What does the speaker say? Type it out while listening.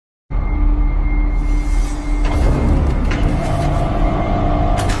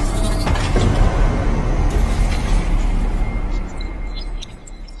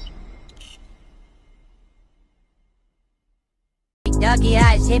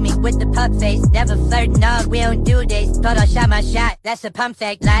hit me with the pup face. Never flirting, no, we don't do this. Thought I shot my shot, that's a pump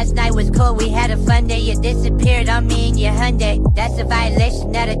fake. Last night was cool, we had a fun day. You disappeared on me and your Hyundai. That's a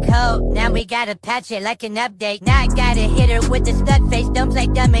violation of the code. Now we gotta patch it like an update. Now I gotta hit her with the stud face. Don't play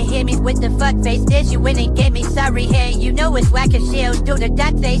dumb and hit me with the fuck face. Did you win and gave me sorry hair? You know it's whack if she'll do the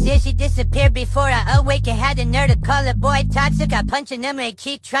duck face. Yeah, she disappeared before I awake and had the nerve to call a boy toxic. I punching them and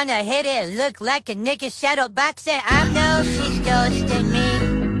keep trying to hit it. Look like a nigga shadow boxer. I know she's ghosting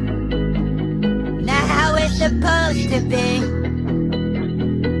me. Not how it's supposed to be.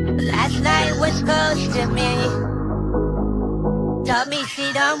 Last night was close to me. Told me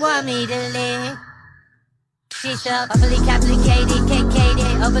she don't want me to leave. She's so overly complicated,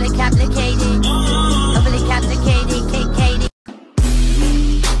 KK'd, overly complicated, overly complicated, KK'd.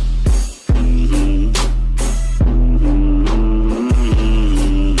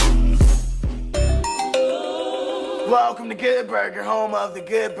 Welcome to Good Burger, home of the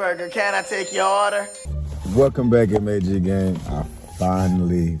Good Burger. Can I take your order? Welcome back, MAG Gang. I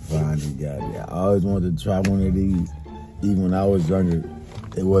finally got it. I always wanted to try one of these. Even when I was younger,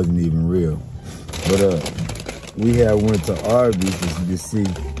 it wasn't even real. But we had went to Arby, as you can see.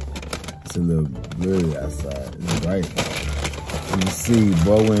 It's a little blurry outside. It's bright. You see,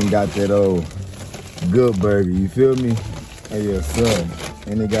 boy, we ain't got that old Good Burger. You feel me? And yes, sir.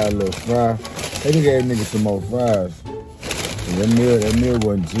 And they got a little fry. They just gave niggas some more fries. And that meal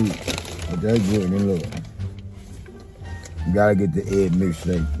wasn't cheap. But that's good. And then look, you gotta get the egg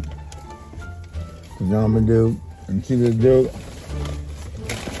mixtape. You know what I'm gonna do? And see this dude?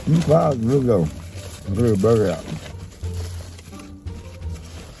 These fries, let's go. Put the burger out.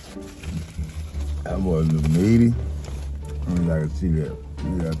 That was a little meaty. I don't know if I can see that.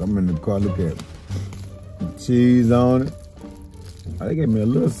 Yeah, I'm in the car, look at it. Cheese on it. Oh, they gave me a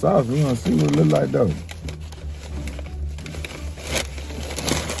little sauce. We want to see what it look like though.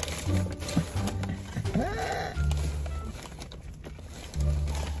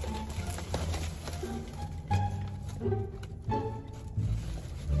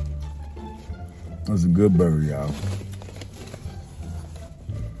 That's a good burger, y'all.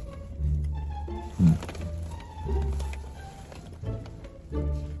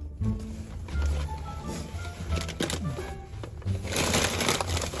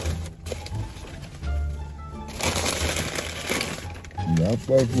 Yeah, I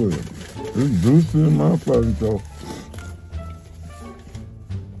fuck with it. It's juicy in my fucking so.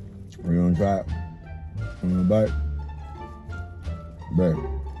 Are you gonna try it? You gonna bite? Babe.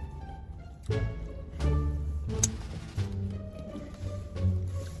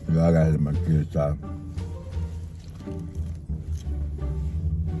 Yeah, I gotta let my kids try.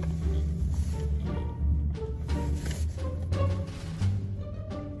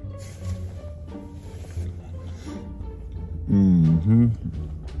 Mm-hmm.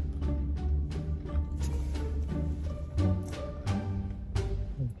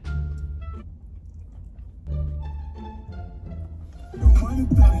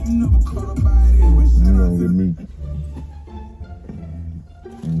 You gonna get me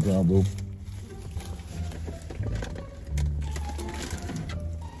in combo.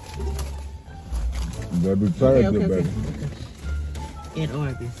 Baby, try it, baby. And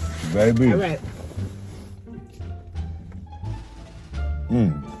Arby. Baby. All right.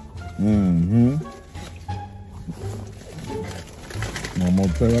 Mm-hmm. I'm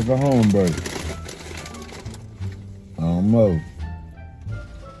gonna play like a home burger. I don't know.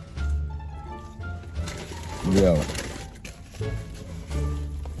 Yeah.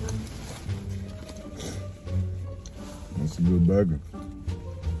 That's a good burger.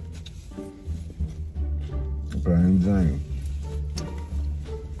 Plain Jane.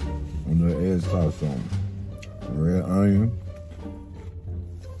 And the egg sauce on it. Red onion.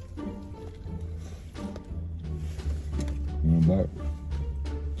 Back.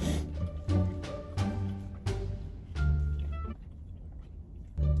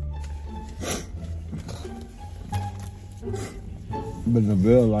 But the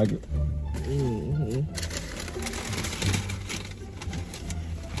bill like it. Mm-hmm.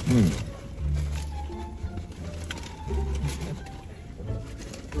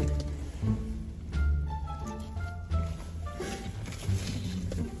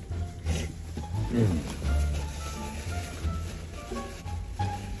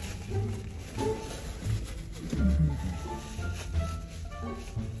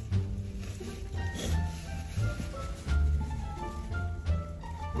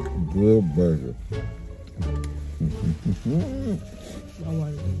 Good burger. I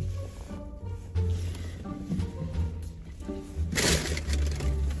want it.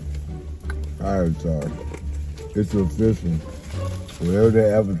 All right, y'all. It's official. Whatever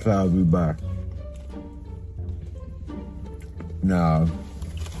they advertise, we buy. Nah,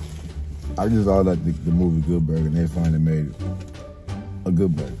 I just all like the movie Good Burger, and they finally made it a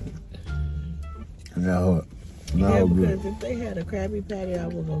good burger. Now, Yeah, good. because if they had a Krabby Patty, I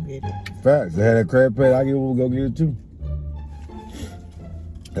would go get it. Facts. They had a crab patty. I will go get it too.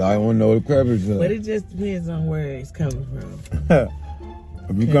 I want to know what the crab is. But it just depends on where it's coming from.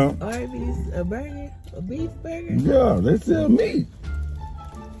 If you come, Arby's a burger, a beef burger. yeah, they sell meat,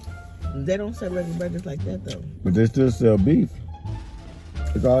 They don't sell regular burgers like that though. but they still sell beef.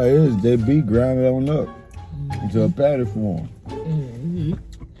 That's all it is. They beef grounded on up into a patty form. Mm-hmm.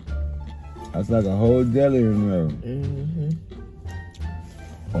 That's like a whole deli in there. Mm-hmm.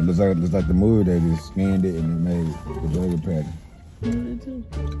 Oh, looks like the movie. They just skinned it and they made it the burger patty.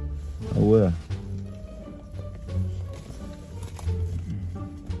 Mm-hmm. Oh well.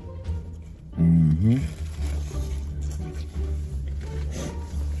 Mm-hmm.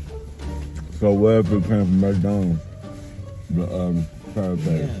 So what if it came from McDonald's? The Krabby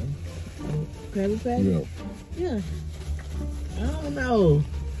Patty. Yeah. Krabby Patty? Yeah. Yeah. I don't know.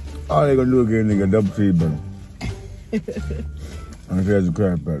 All they gonna do is get a nigga a double cheeseburger. And it says a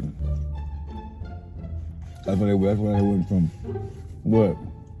Krabby Patty. That's where they went from. What?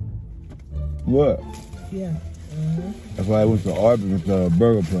 Yeah. Mm-hmm. That's why I went to Arby instead of a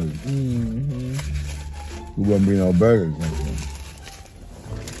burger place. Mm-hmm. There wouldn't be no burgers.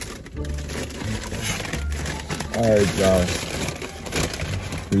 Alright, y'all.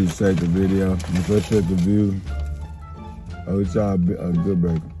 Please share the video. And please share the view. I wish y'all a good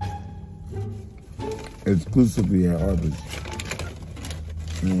burger. Exclusively at Arby's.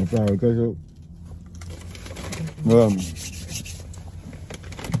 You know what I'm trying to catch up?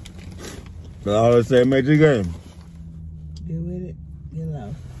 But I always say, make your game. Get with it. Get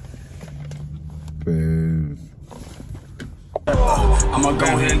low. Peace. I'ma go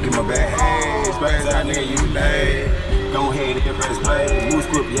ahead and get my bag. Hey, space out there, you lay. Go ahead and press play. Move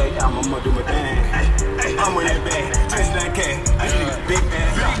script, yeah, I'ma do my thing. I'm in that bag, chasing that cat. These niggas big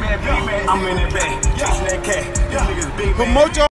man. I'm in that bag, chasing that cat. These niggas big man.